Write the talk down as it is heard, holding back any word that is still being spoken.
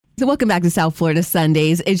So welcome back to South Florida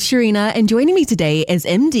Sundays. It's Sharina, and joining me today is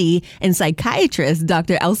MD and psychiatrist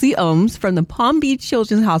Dr. Elssy from the Palm Beach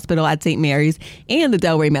Children's Hospital at St. Mary's and the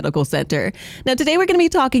Delray Medical Center. Now, today we're going to be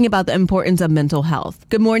talking about the importance of mental health.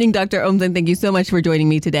 Good morning, Dr. and thank you so much for joining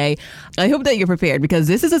me today. I hope that you're prepared because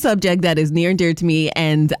this is a subject that is near and dear to me,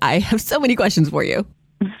 and I have so many questions for you.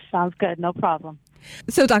 Sounds good. No problem.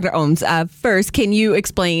 So, Dr. First, can you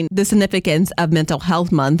explain the significance of Mental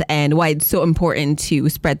Health Month and why it's so important to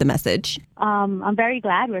spread the message? I'm very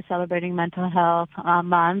glad we're celebrating Mental Health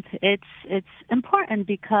Month. It's important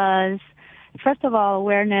because, first of all,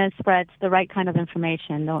 awareness spreads the right kind of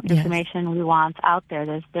information, the information we want out there.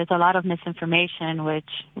 There's a lot of misinformation, which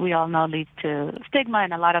we all know leads to stigma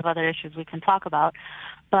and a lot of other issues we can talk about.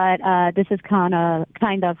 But this is kind of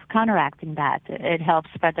counteracting that. It helps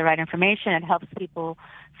spread the right information. It helps people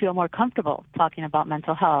feel more comfortable talking about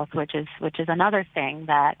mental health, which is another thing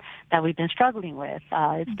that we've been struggling with.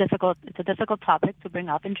 It's difficult. It's a difficult topic to bring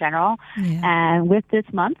up in general. Yeah. And with this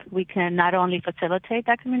month, we can not only facilitate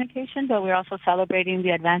that communication, but we're also celebrating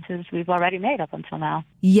the advances we've already made up until now.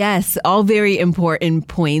 Yes, all very important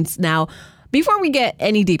points. Now, before we get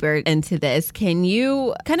any deeper into this, can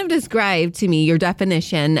you kind of describe to me your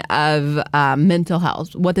definition of mental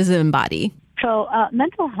health? What does it embody? So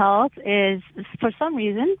mental health is, for some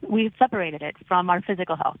reason, we've separated it from our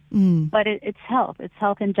physical health. But it's health. It's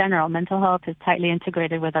health in general. Mental health is tightly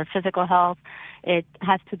integrated with our physical health. It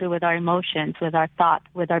has to do with our emotions, with our thought,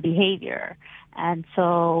 with our behavior. And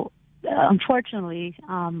so unfortunately,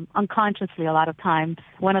 unconsciously, a lot of times,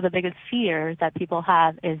 one of the biggest fears that people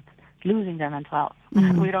have is losing their mental health.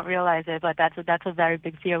 We don't realize it, but that's a very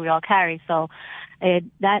big fear we all carry. So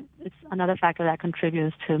that is another factor that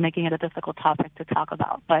contributes to making it a difficult topic to talk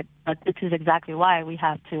about. But this is exactly why we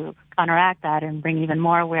have to counteract that and bring even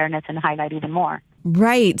more awareness and highlight even more.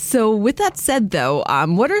 Right. So with that said, though,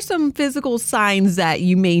 what are some physical signs that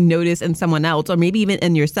you may notice in someone else or maybe even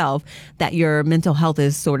in yourself that your mental health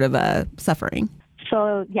is sort of suffering?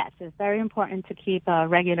 So, yes, it's very important to keep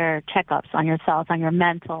regular checkups on yourself, on your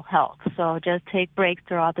mental health. So just take breaks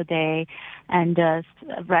throughout the day and just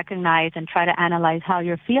recognize and try to analyze how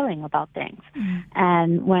you're feeling about things.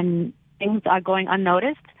 And when things are going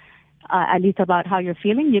unnoticed, at least about how you're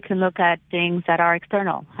feeling, you can look at things that are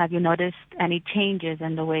external. Have you noticed any changes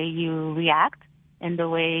in the way you react, in the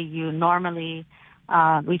way you normally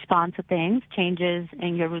respond to things, changes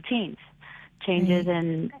in your routines? Changes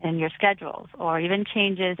in your schedules, or even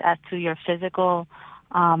changes as to your physical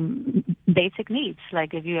basic needs,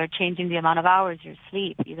 like if you are changing the amount of hours you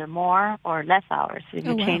sleep, either more or less hours, if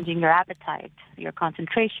you're changing your appetite, your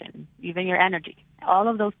concentration, even your energy. All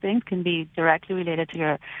of those things can be directly related to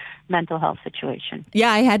your mental health situation.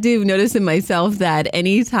 Yeah, I had to notice in myself that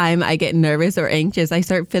anytime I get nervous or anxious, I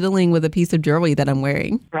start fiddling with a piece of jewelry that I'm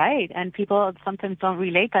wearing. Right, and people sometimes don't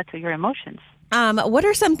relate that to your emotions. What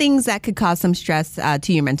are some things that could cause some stress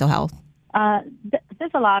to your mental health?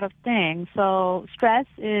 There's a lot of things. So stress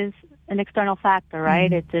is an external factor,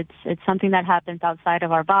 right? It's something that happens outside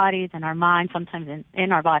of our bodies and our minds, sometimes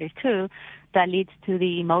in our bodies too, that leads to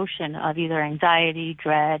the emotion of either anxiety,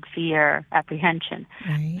 dread, fear, apprehension.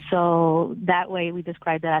 Right. So that way we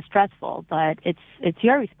describe that as stressful, but it's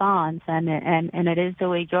your response and it is the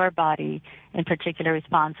way your body in particular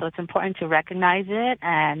responds. So it's important to recognize it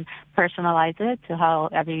and personalize it to how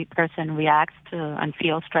every person reacts to and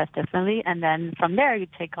feels stress differently. And then from there you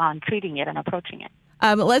take on treating it and approaching it.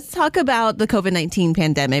 Let's talk about the COVID-19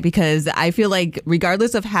 pandemic, because I feel like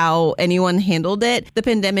regardless of how anyone handled it, the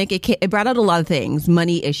pandemic, it brought out a lot of things: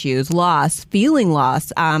 money issues, loss, feeling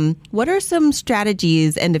lost. What are some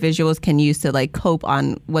strategies individuals can use to cope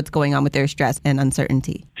on what's going on with their stress and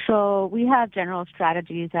uncertainty? So we have general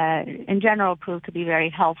strategies that in general prove to be very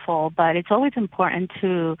helpful, but it's always important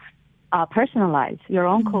to personalize your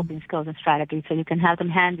own coping skills and strategies so you can have them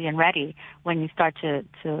handy and ready when you start to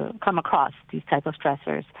come across these type of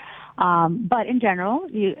stressors. But in general,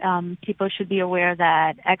 people should be aware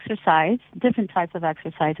that exercise, different types of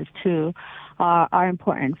exercises too, are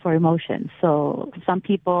important for emotions. So some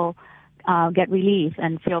people get relief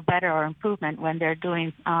and feel better or improvement when they're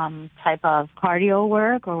doing type of cardio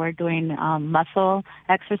work or we're doing muscle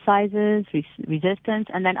exercises, resistance,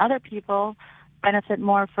 and then other people benefit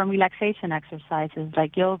more from relaxation exercises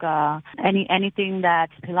like yoga, anything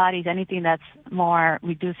that's Pilates, anything that's more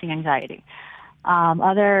reducing anxiety.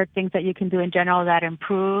 Other things that you can do in general that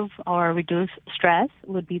improve or reduce stress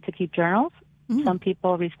would be to keep journals. Some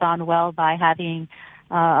people respond well by having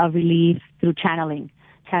a relief through channeling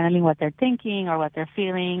channeling what they're thinking or what they're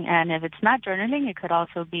feeling. And if it's not journaling, it could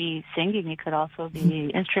also be singing. It could also be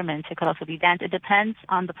instruments. It could also be dance. It depends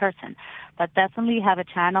on the person. But definitely have a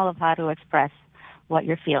channel of how to express what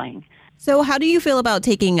you're feeling. So how do you feel about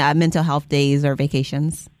taking mental health days or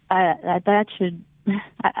vacations? I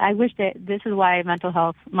wish that this is why Mental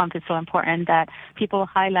Health Month is so important, that people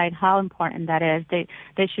highlight how important that is.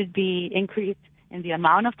 They should be increased in the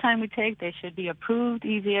amount of time we take. They should be approved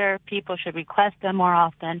easier. People should request them more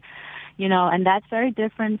often, and that's very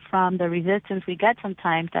different from the resistance we get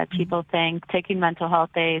sometimes that people think taking mental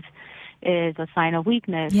health days is a sign of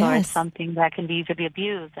weakness or it's something that can be easily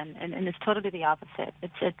abused, and it's totally the opposite.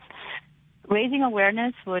 It's raising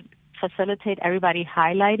awareness would facilitate everybody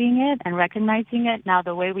highlighting it and recognizing it. Now,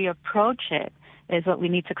 the way we approach it is what we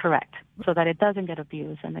need to correct so that it doesn't get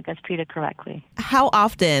abused and it gets treated correctly. How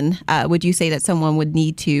often would you say that someone would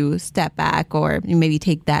need to step back or maybe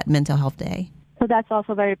take that mental health day? So that's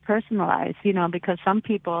also very personalized, because some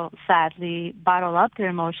people sadly bottle up their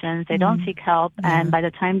emotions. They don't seek help. Yeah. And by the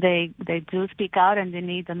time they do speak out and they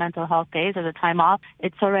need the mental health days or the time off,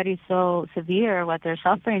 it's already so severe what they're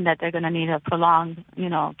suffering that they're going to need a prolonged,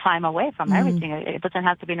 time away from everything. It doesn't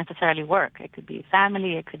have to be necessarily work. It could be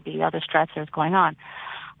family. It could be other stressors going on.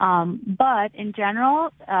 But in general,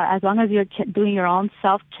 as long as you're doing your own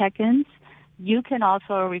self-check-ins, you can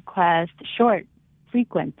also request short,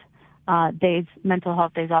 frequent mental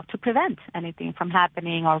health days off to prevent anything from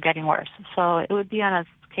happening or getting worse. So it would be on a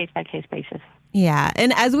case-by-case basis. Yeah.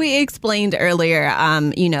 And as we explained earlier,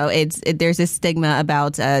 there's this stigma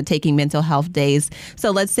about taking mental health days.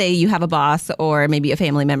 So let's say you have a boss or maybe a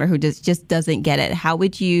family member who just doesn't get it. How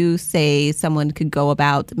would you say someone could go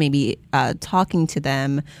about maybe talking to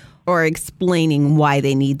them or explaining why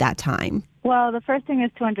they need that time? Well, the first thing is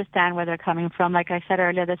to understand where they're coming from. Like I said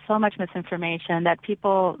earlier, there's so much misinformation that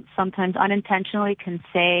people sometimes unintentionally can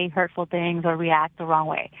say hurtful things or react the wrong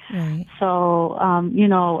way. Right. So,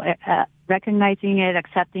 recognizing it,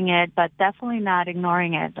 accepting it, but definitely not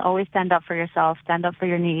ignoring it. Always stand up for yourself, stand up for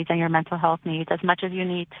your needs and your mental health needs as much as you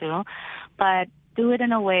need to. But do it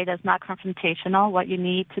in a way that's not confrontational. What you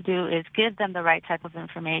need to do is give them the right type of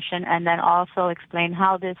information and then also explain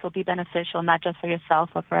how this will be beneficial, not just for yourself,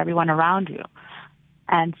 but for everyone around you.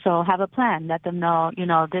 And so have a plan. Let them know,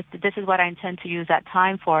 this is what I intend to use that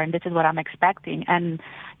time for, and this is what I'm expecting. And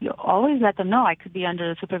you always let them know I could be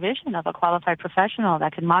under the supervision of a qualified professional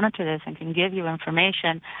that can monitor this and can give you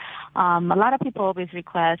information. A lot of people always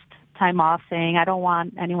request time off saying, I don't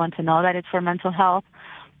want anyone to know that it's for mental health.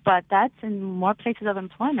 But that's in more places of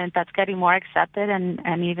employment that's getting more accepted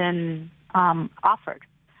and even offered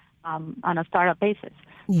on a startup basis.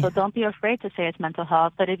 Yeah. So don't be afraid to say it's mental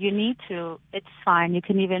health. But if you need to, it's fine. You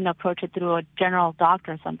can even approach it through a general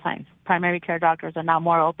doctor sometimes. Primary care doctors are now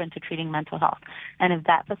more open to treating mental health. And if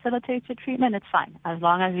that facilitates your treatment, it's fine, as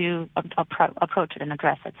long as you approach it and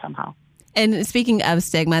address it somehow. And speaking of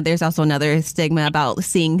stigma, there's also another stigma about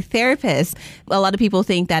seeing therapists. A lot of people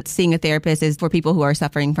think that seeing a therapist is for people who are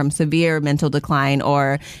suffering from severe mental decline,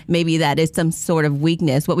 or maybe that is some sort of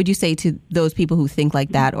weakness. What would you say to those people who think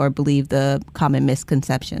like that or believe the common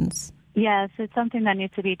misconceptions? Yes, it's something that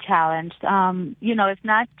needs to be challenged. It's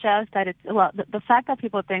not just that the fact that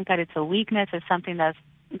people think that it's a weakness is something that's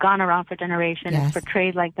gone around for generations. Yes. It's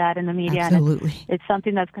portrayed like that in the media. Absolutely. And it's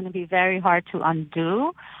something that's going to be very hard to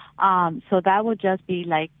undo. So that would just be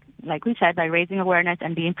like we said, by raising awareness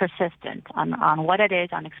and being persistent on what it is,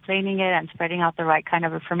 on explaining it and spreading out the right kind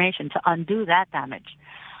of information to undo that damage.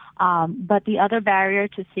 But the other barrier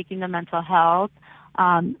to seeking the mental health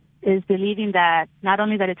is believing that not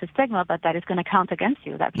only that it's a stigma, but that it's going to count against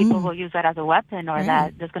you, that people will use that as a weapon, or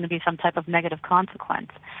that there's going to be some type of negative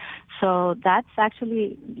consequence. So that's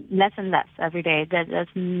actually less and less every day. There's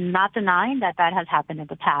not denying that has happened in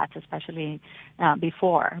the past, especially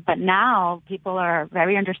before. But now people are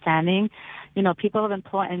very understanding. People have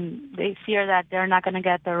employed, and they fear that they're not going to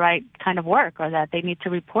get the right kind of work or that they need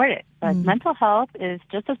to report it. But mental health is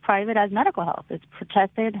just as private as medical health. It's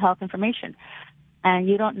protected health information. And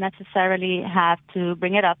you don't necessarily have to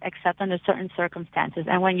bring it up except under certain circumstances.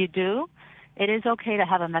 And when you do, it is okay to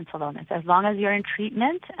have a mental illness. As long as you're in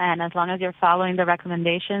treatment and as long as you're following the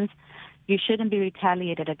recommendations, you shouldn't be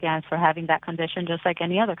retaliated against for having that condition, just like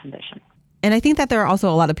any other condition. And I think that there are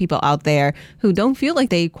also a lot of people out there who don't feel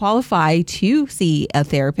like they qualify to see a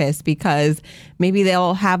therapist because maybe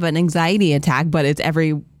they'll have an anxiety attack, but it's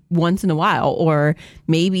every once in a while. Or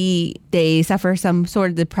maybe they suffer some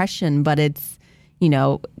sort of depression, but it's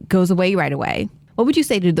goes away right away. What would you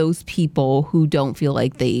say to those people who don't feel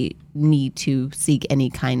like they need to seek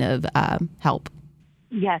any kind of help?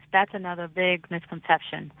 Yes, that's another big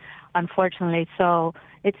misconception, unfortunately. So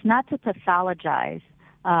it's not to pathologize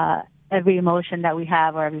every emotion that we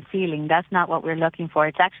have or every feeling. That's not what we're looking for.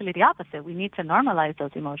 It's actually the opposite. We need to normalize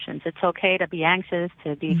those emotions. It's okay to be anxious,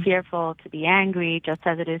 to be fearful, to be angry, just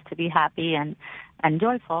as it is to be happy and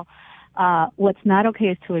joyful. What's not okay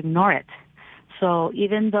is to ignore it. So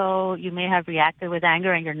even though you may have reacted with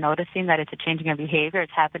anger and you're noticing that it's a changing of behavior,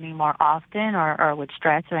 it's happening more often or with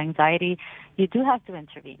stress or anxiety, you do have to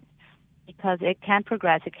intervene because it can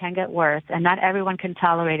progress, it can get worse, and not everyone can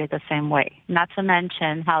tolerate it the same way. Not to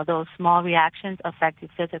mention how those small reactions affect you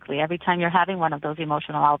physically. Every time you're having one of those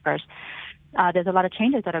emotional outbursts, there's a lot of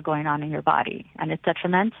changes that are going on in your body, and it's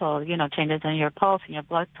detrimental, changes in your pulse, in your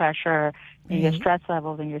blood pressure, in your stress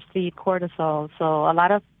levels, in your sleep, cortisol. So a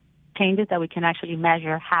lot of changes that we can actually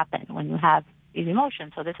measure happen when you have these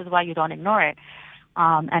emotions. So this is why you don't ignore it.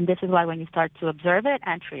 And this is why when you start to observe it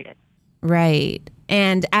and treat it. Right.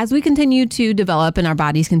 And as we continue to develop and our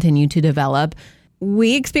bodies continue to develop,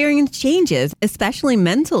 we experience changes, especially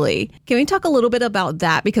mentally. Can we talk a little bit about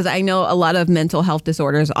that? Because I know a lot of mental health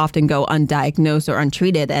disorders often go undiagnosed or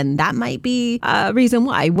untreated, and that might be a reason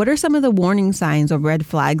why. What are some of the warning signs or red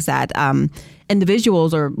flags that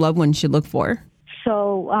individuals or loved ones should look for?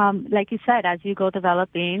 So, like you said, as you go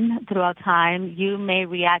developing throughout time, you may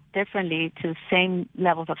react differently to same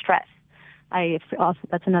levels of stress.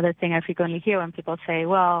 That's another thing I frequently hear when people say,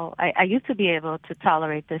 well, I used to be able to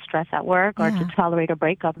tolerate this stress at work or to tolerate a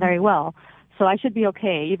breakup very well. So I should be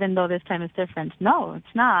okay, even though this time is different. No,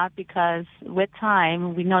 it's not, because with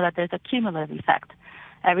time, we know that there's a cumulative effect.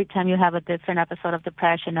 Every time you have a different episode of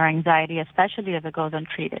depression or anxiety, especially if it goes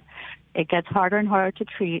untreated, it gets harder and harder to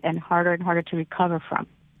treat and harder to recover from.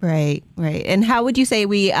 Right. And how would you say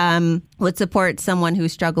we would support someone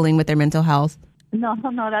who's struggling with their mental health? No,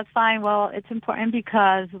 that's fine. Well, it's important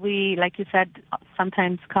because we, like you said,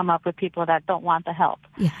 sometimes come up with people that don't want the help.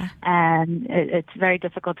 Yeah. And it's very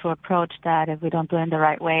difficult to approach that if we don't do it in the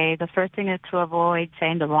right way. The first thing is to avoid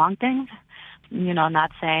saying the wrong things,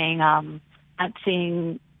 not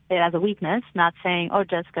seeing it as a weakness, not saying, oh,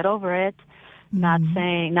 just get over it, not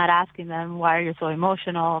asking them, why are you so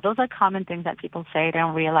emotional? Those are common things that people say they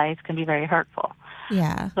don't realize can be very hurtful.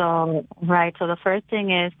 Yeah. So the first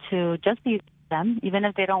thing is to just be with them, even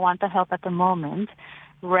if they don't want the help at the moment.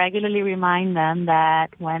 Regularly remind them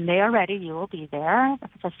that when they are ready, you will be there.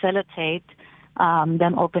 Facilitate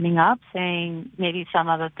them opening up, saying maybe some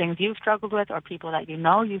of the things you've struggled with or people that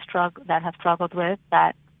that have struggled with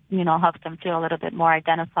that helps them feel a little bit more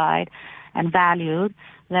identified and valued,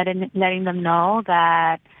 letting them know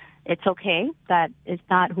that it's okay, that it's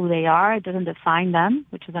not who they are, it doesn't define them,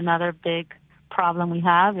 which is another big problem we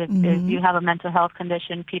have. If you have a mental health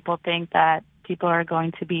condition, people think that people are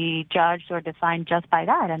going to be judged or defined just by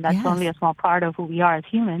that, and that's only a small part of who we are as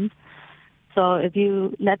humans. So if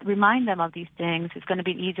you remind them of these things, it's going to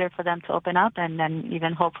be easier for them to open up and then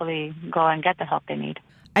even hopefully go and get the help they need.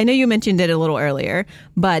 I know you mentioned it a little earlier,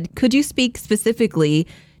 but could you speak specifically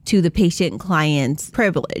to the patient-client's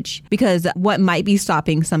privilege? Because what might be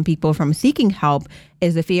stopping some people from seeking help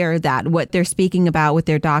is the fear that what they're speaking about with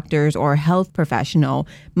their doctors or health professional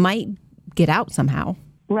might get out somehow.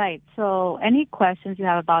 Right. So any questions you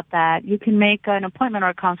have about that, you can make an appointment or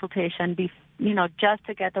a consultation just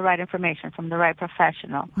to get the right information from the right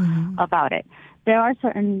professional about it. There are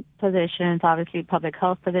certain positions, obviously public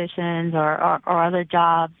health positions or other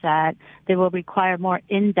jobs, that they will require more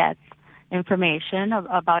in-depth information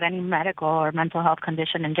about any medical or mental health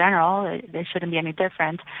condition in general. There shouldn't be any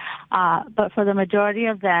different. But for the majority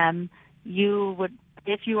of them,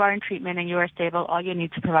 if you are in treatment and you are stable, all you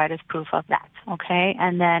need to provide is proof of that, okay?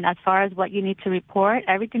 And then as far as what you need to report,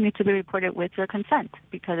 everything needs to be reported with your consent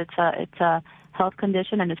because it's a health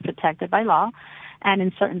condition and it's protected by law. And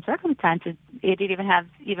in certain circumstances, it even has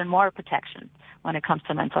even more protection when it comes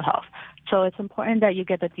to mental health. So it's important that you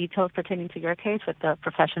get the details pertaining to your case with the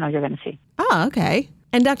professional you're going to see. Oh, okay.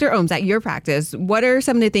 And Dr. Ohms, at your practice, what are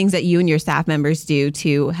some of the things that you and your staff members do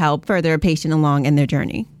to help further a patient along in their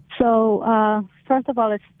journey? So, first of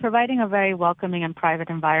all, it's providing a very welcoming and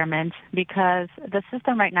private environment because the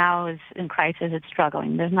system right now is in crisis. It's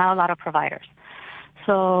struggling. There's not a lot of providers.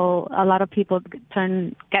 So a lot of people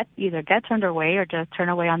either get turned away or just turn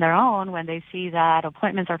away on their own when they see that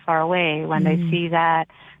appointments are far away, when they see that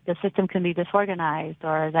the system can be disorganized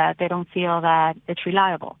or that they don't feel that it's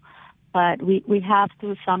reliable. But we have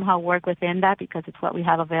to somehow work within that because it's what we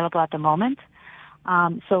have available at the moment.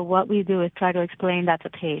 So what we do is try to explain that to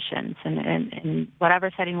patients in whatever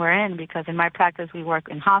setting we're in, because in my practice we work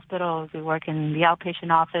in hospitals, we work in the outpatient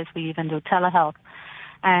office, we even do telehealth.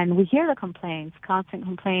 And we hear the complaints, constant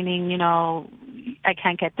complaining, I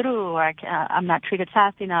can't get through, or I'm not treated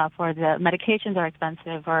fast enough, or the medications are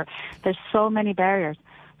expensive, or there's so many barriers.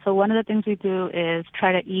 So one of the things we do is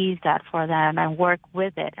try to ease that for them and work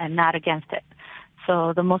with it and not against it.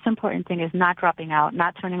 So the most important thing is not dropping out,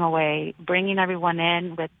 not turning away, bringing everyone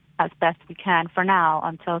in with as best we can for now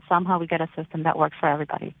until somehow we get a system that works for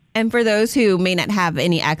everybody. And for those who may not have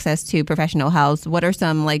any access to professional help, what are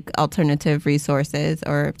some alternative resources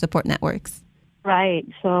or support networks? Right.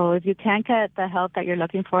 So if you can't get the help that you're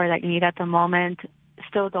looking for, that you need at the moment,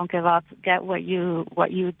 still don't give up. Get what you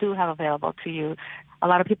do have available to you. A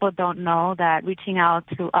lot of people don't know that reaching out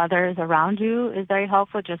to others around you is very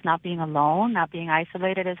helpful. Just not being alone, not being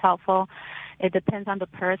isolated is helpful. It depends on the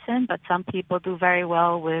person, but some people do very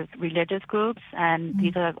well with religious groups, and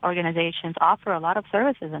these organizations offer a lot of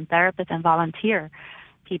services and therapists and volunteer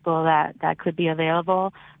people that could be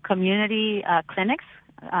available. Community clinics.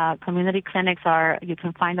 Community clinics you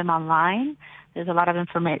can find them online. There's a lot of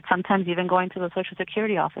information. Sometimes even going to the Social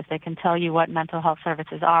Security office, they can tell you what mental health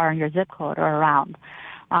services are in your zip code or around.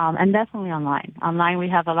 And definitely online. Online we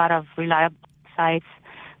have a lot of reliable sites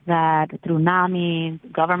that through NAMI,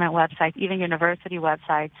 government websites, even university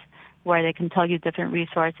websites, where they can tell you different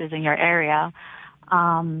resources in your area.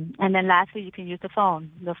 And then lastly, you can use the phone.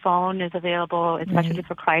 The phone is available, especially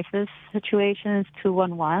for crisis situations.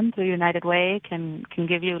 211 through United Way can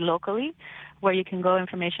give you locally where you can go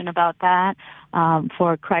information about that.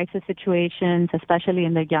 For crisis situations, especially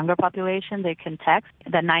in the younger population, they can text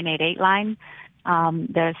the 988 line.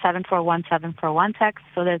 There's 741-741 text.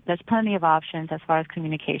 So there's plenty of options as far as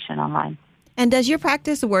communication online. And does your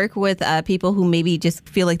practice work with people who maybe just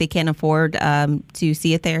feel like they can't afford to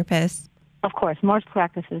see a therapist? Of course, most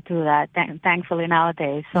practices do that, thankfully,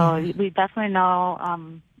 nowadays. So we definitely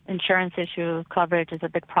know insurance issue coverage is a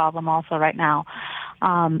big problem also right now.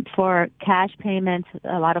 For cash payments,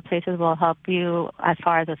 a lot of places will help you as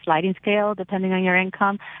far as a sliding scale, depending on your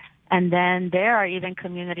income. And then there are even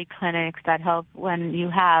community clinics that help when you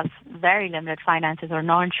have very limited finances or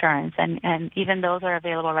no insurance. And even those are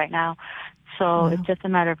available right now. So it's just a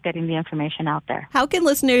matter of getting the information out there. How can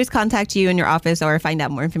listeners contact you in your office or find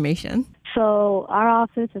out more information? So our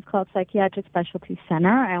office is called Psychiatric Specialty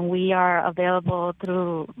Center, and we are available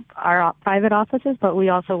through our private offices, but we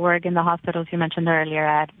also work in the hospitals you mentioned earlier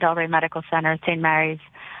at Delray Medical Center, St. Mary's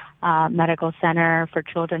Medical Center for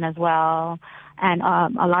children as well, and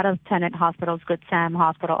a lot of tenant hospitals, Good Sam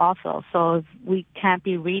Hospital also. So if we can't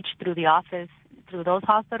be reached through the office, through those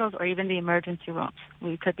hospitals, or even the emergency rooms,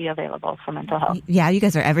 we could be available for mental health. Yeah, you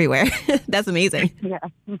guys are everywhere. That's amazing. Yeah.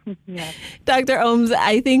 Yeah. Dr. Ohms,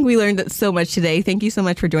 I think we learned so much today. Thank you so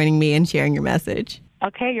much for joining me and sharing your message.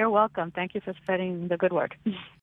 Okay, you're welcome. Thank you for spreading the good word.